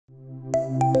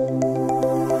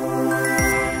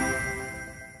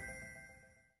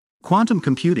Quantum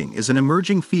computing is an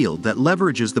emerging field that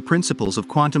leverages the principles of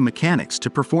quantum mechanics to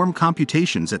perform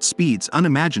computations at speeds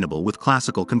unimaginable with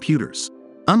classical computers.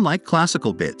 Unlike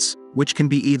classical bits, which can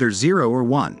be either 0 or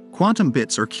 1, quantum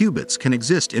bits or qubits can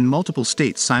exist in multiple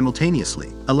states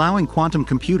simultaneously, allowing quantum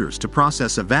computers to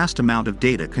process a vast amount of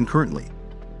data concurrently.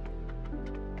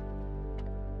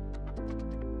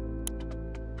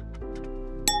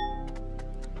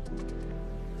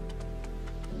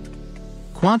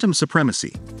 Quantum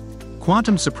supremacy.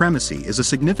 Quantum supremacy is a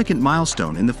significant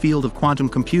milestone in the field of quantum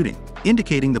computing,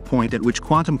 indicating the point at which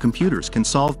quantum computers can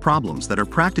solve problems that are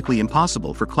practically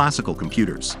impossible for classical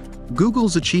computers.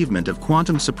 Google's achievement of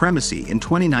quantum supremacy in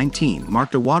 2019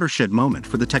 marked a watershed moment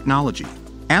for the technology.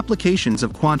 Applications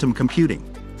of quantum computing.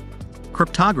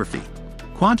 Cryptography.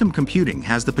 Quantum computing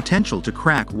has the potential to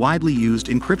crack widely used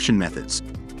encryption methods,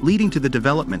 leading to the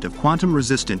development of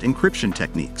quantum-resistant encryption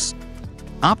techniques.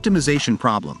 Optimization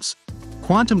problems.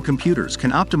 Quantum computers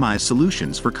can optimize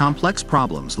solutions for complex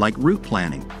problems like route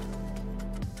planning,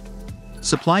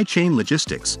 supply chain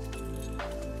logistics,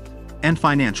 and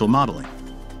financial modeling.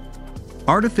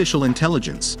 Artificial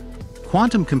intelligence.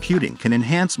 Quantum computing can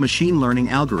enhance machine learning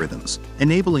algorithms,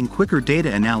 enabling quicker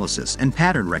data analysis and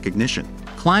pattern recognition.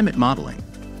 Climate modeling.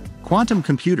 Quantum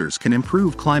computers can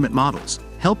improve climate models,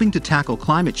 helping to tackle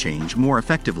climate change more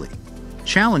effectively.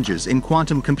 Challenges in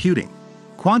quantum computing.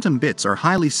 Quantum bits are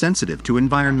highly sensitive to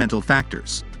environmental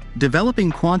factors.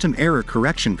 Developing quantum error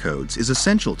correction codes is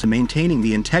essential to maintaining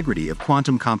the integrity of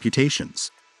quantum computations.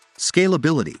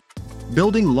 Scalability.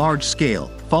 Building large-scale,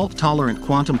 fault-tolerant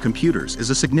quantum computers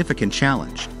is a significant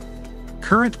challenge.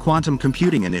 Current quantum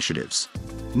computing initiatives.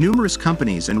 Numerous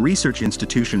companies and research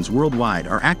institutions worldwide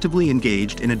are actively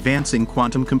engaged in advancing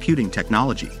quantum computing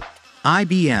technology.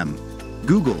 IBM,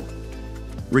 Google,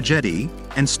 Rigetti,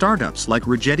 and startups like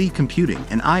Rigetti Computing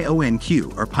and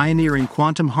IonQ are pioneering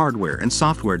quantum hardware and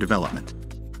software development.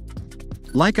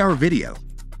 Like our video,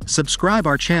 subscribe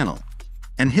our channel,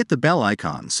 and hit the bell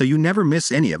icon so you never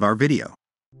miss any of our video.